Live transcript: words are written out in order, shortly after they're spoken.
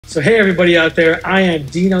So hey everybody out there, I am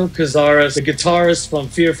Dino Cazares, the guitarist from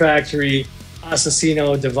Fear Factory,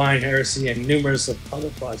 Assassino, Divine Heresy, and numerous of other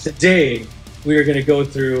projects. Today, we are going to go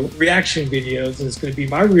through reaction videos, and it's going to be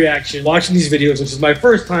my reaction watching these videos, which is my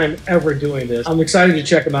first time ever doing this. I'm excited to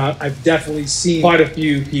check them out. I've definitely seen quite a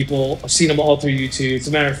few people. I've seen them all through YouTube. As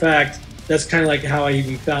a matter of fact, that's kind of like how I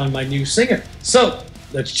even found my new singer. So,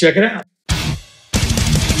 let's check it out.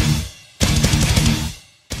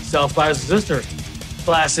 South by Resistor.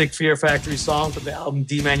 Classic Fear Factory song from the album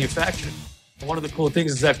Demanufacture. One of the cool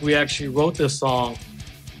things is that we actually wrote this song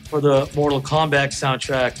for the Mortal Kombat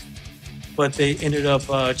soundtrack, but they ended up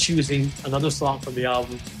choosing another song from the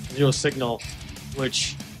album, Zero Signal,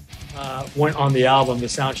 which went on the album, the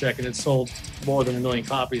soundtrack, and it sold more than 1 million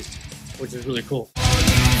copies, which is really cool.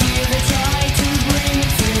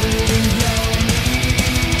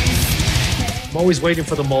 I'm always waiting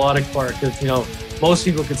for the melodic part because, you know, most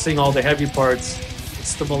people can sing all the heavy parts.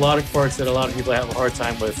 It's the melodic parts that a lot of people have a hard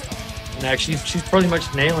time with. And actually, she's pretty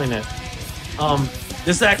much nailing it.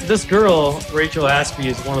 This girl, Rachel Aspe,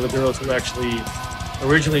 is one of the girls who actually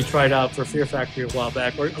originally tried out for Fear Factory a while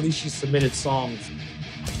back, or at least she submitted songs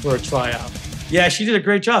for a tryout. Yeah, she did a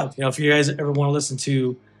great job. You know, if you guys ever want to listen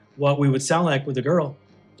to what we would sound like with a girl,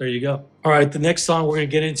 there you go. All right, the next song we're going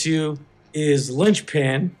to get into is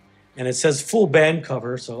Linchpin, and it says full band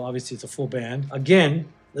cover, so obviously it's a full band. Again,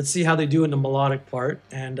 let's see how they do in the melodic part,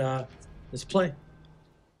 and let's play.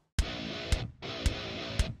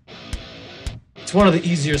 It's one of the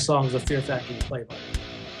easier songs of Fear Factory to play by.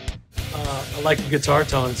 I like the guitar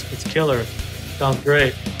tones. It's killer. Sounds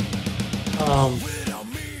great.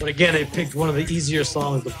 But again, they picked one of the easier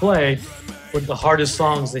songs to play with the hardest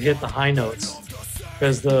songs to hit the high notes,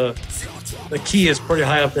 because the key is pretty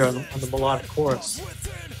high up there on the melodic chorus.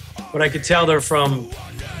 But I could tell they're from,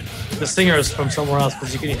 the singer is from somewhere else,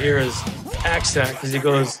 because you can hear his accent, because he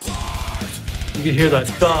goes, you can hear the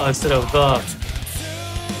the instead of the.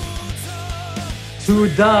 To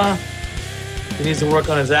the. He needs to work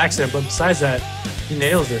on his accent, but besides that, he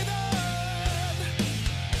nails it.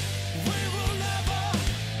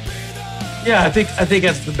 Yeah, I think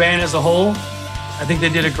as the band as a whole, I think they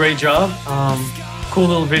did a great job. Cool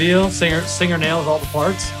little video. Singer nails all the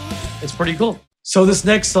parts. It's pretty cool. So this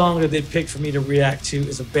next song that they picked for me to react to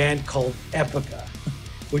is a band called EPICA,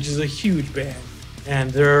 which is a huge band. And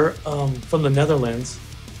they're from the Netherlands,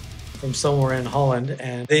 from somewhere in Holland.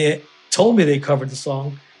 And they told me they covered the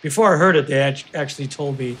song. Before I heard it, they actually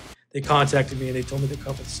told me, they contacted me and they told me they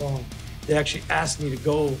covered the song. They actually asked me to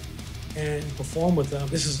go and perform with them.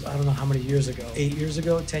 This is, I don't know how many years ago, 8 years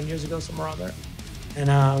ago, 10 years ago, somewhere around there.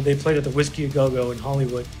 And they played at the Whiskey A Go-Go in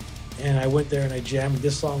Hollywood. And I went there and I jammed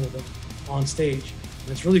this song with them on stage.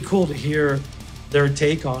 And it's really cool to hear their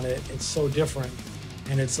take on it. It's so different.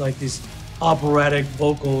 And it's like these operatic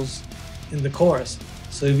vocals in the chorus.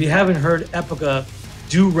 So if you haven't heard EPICA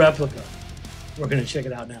do Replica, we're gonna check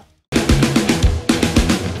it out now.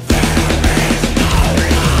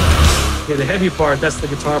 Yeah, the heavy part, that's the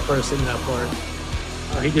guitar player singing that part.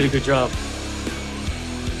 He did a good job.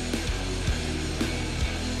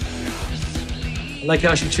 I like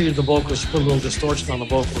how she treated the vocals. She put a little distortion on the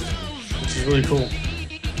vocals, which is really cool.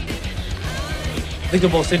 I think the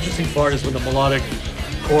most interesting part is when the melodic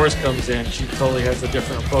chorus comes in. She totally has a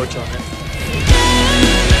different approach on it.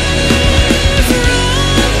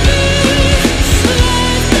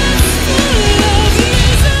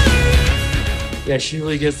 Yeah, she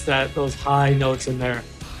really gets those high notes in there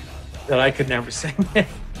that I could never sing. I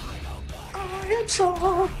am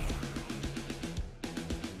so.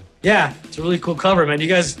 Yeah, it's a really cool cover, man. You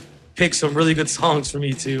guys picked some really good songs for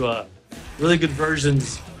me to, really good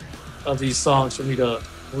versions of these songs for me to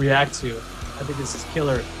react to. I think this is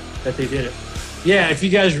killer that they did it. Yeah, if you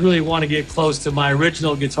guys really want to get close to my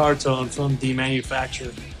original guitar tone from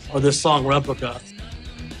Demanufacture or this song Replica,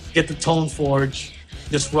 get the Tone Forge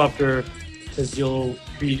Disruptor, because you'll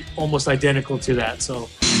be almost identical to that. So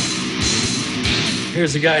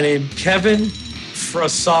here's a guy named Kevin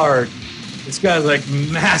Frasard. This guy's like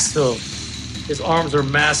massive. His arms are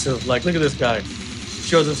massive. Like, look at this guy.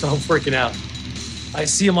 Shows himself freaking out. I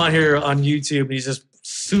see him on here on YouTube, and he's just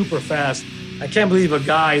super fast. I can't believe a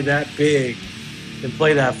guy that big can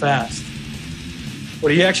play that fast.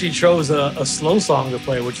 But he actually chose a slow song to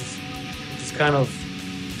play, which is kind of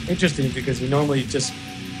interesting, because he normally just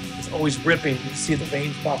is always ripping. You see the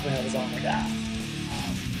veins popping out of his arm like that.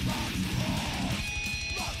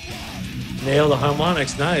 Nail the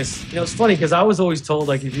harmonics, nice. You know, it's funny because I was always told,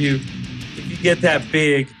 like, if you get that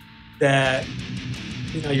big, that,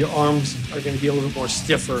 you know, your arms are going to be a little bit more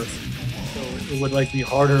stiffer, so it would like be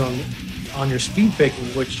harder on your speed picking,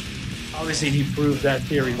 which Obviously, he proved that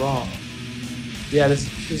theory wrong. Yeah, this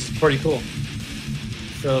is pretty cool.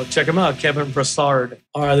 So check him out, Kevin Frasard.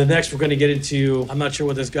 All right, the next we're going to get into, I'm not sure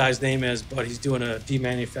what this guy's name is, but he's doing a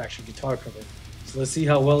Demanufacture guitar cover. So let's see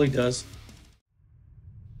how well he does.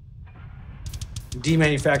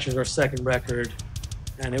 Demanufacture is our second record,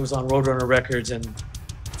 and it was on Roadrunner Records, and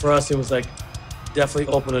for us, it was like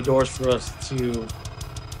definitely opened the doors for us to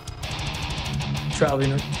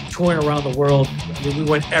touring around the world. I mean, we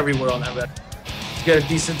went everywhere on that record. To get a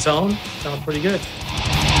decent tone, sounds pretty good.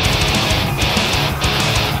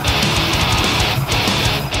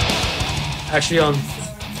 Actually, on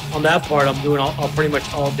that part, I'm doing all pretty much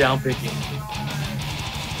all down picking.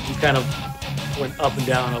 We kind of went up and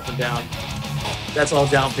down, up and down. That's all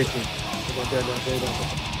down picking.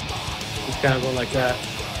 Just kind of going like that.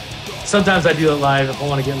 Sometimes I do it live. If I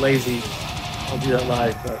want to get lazy, I'll do that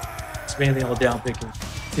live, but it's mainly all down picking.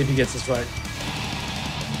 See if he gets this right.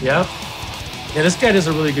 Yeah. Yeah, this guy does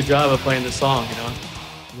a really good job of playing this song, you know.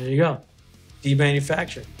 There you go.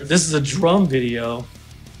 Demanufacture. This is a drum video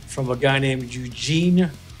from a guy named Eugene.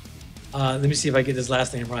 Let me see if I get his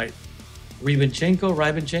last name right.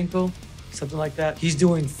 Ryabchenko, something like that. He's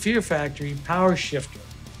doing Fear Factory Powershifter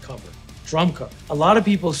cover, drum cover. A lot of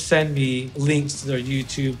people send me links to their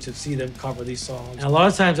YouTube to see them cover these songs. And a lot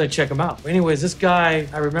of times I check them out. But anyways, this guy,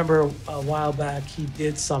 I remember a while back, he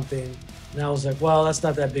did something and I was like, well, that's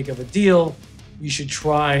not that big of a deal. You should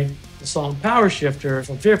try the song Powershifter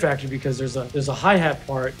from Fear Factory because there's a hi-hat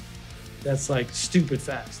part that's like stupid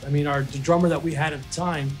fast. I mean, the drummer that we had at the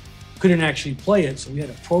time couldn't actually play it, so we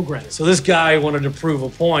had to program it. So this guy wanted to prove a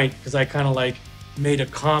point because I kind of like made a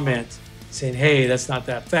comment saying, hey, that's not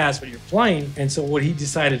that fast, but you're playing. And so what he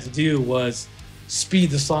decided to do was speed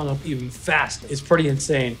the song up even faster. It's pretty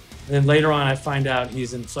insane. And then later on, I find out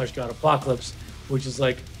he's in Flesh God Apocalypse, which is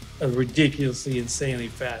like a ridiculously, insanely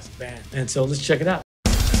fast band. And so let's check it out.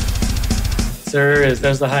 There it is.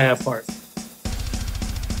 There's the hi-hat part.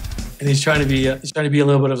 And he's trying to be a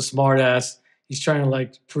little bit of a smart ass. He's trying to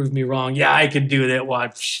like prove me wrong. Yeah, I could do that.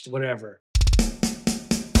 Watch, whatever.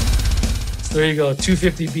 So there you go,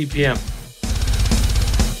 250 BPM.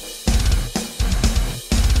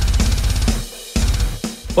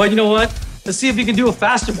 But you know what? Let's see if you can do a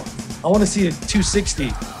faster one. I want to see a 260,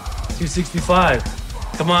 265.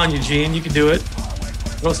 Come on, Eugene, you can do it.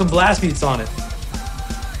 Throw some blast beats on it.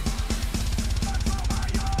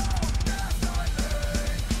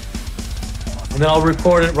 And then I'll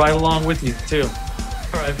record it right along with you, too.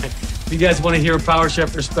 All right, man. If you guys want to hear a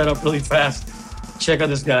Powershifter sped up really fast, check out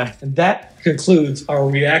this guy. And that concludes our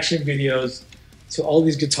reaction videos to all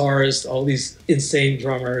these guitarists, all these insane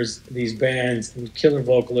drummers, these bands, and killer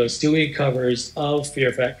vocalists doing covers of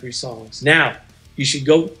Fear Factory songs. Now, you should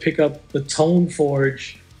go pick up the Tone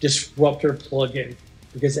Forge Disruptor plugin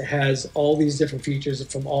because it has all these different features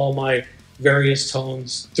from all my various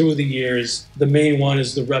tones through the years. The main one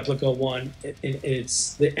is the Replica one.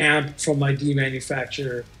 It's the amp from my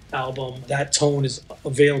Demanufacture album. That tone is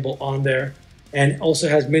available on there. And also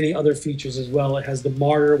has many other features as well. It has the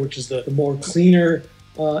Martyr, which is the more cleaner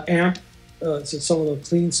amp. So some of the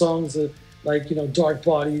clean songs, like, you know, Dark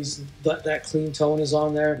Bodies, that clean tone is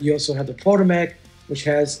on there. You also have the Potomac, which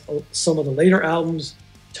has some of the later albums,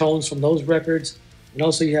 tones from those records. And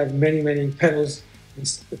also you have many, many pedals and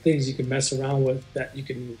things you can mess around with that you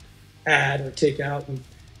can add or take out. And,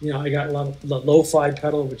 you know, I got a lot of the lo-fi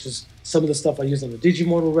pedal, which is some of the stuff I use on the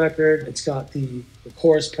Digimortal record. It's got the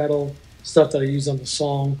chorus pedal, stuff that I use on the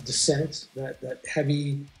song Descent, that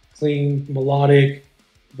heavy, clean, melodic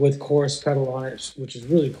with chorus pedal on it, which is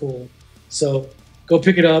really cool. So go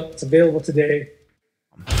pick it up. It's available today.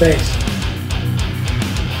 Thanks.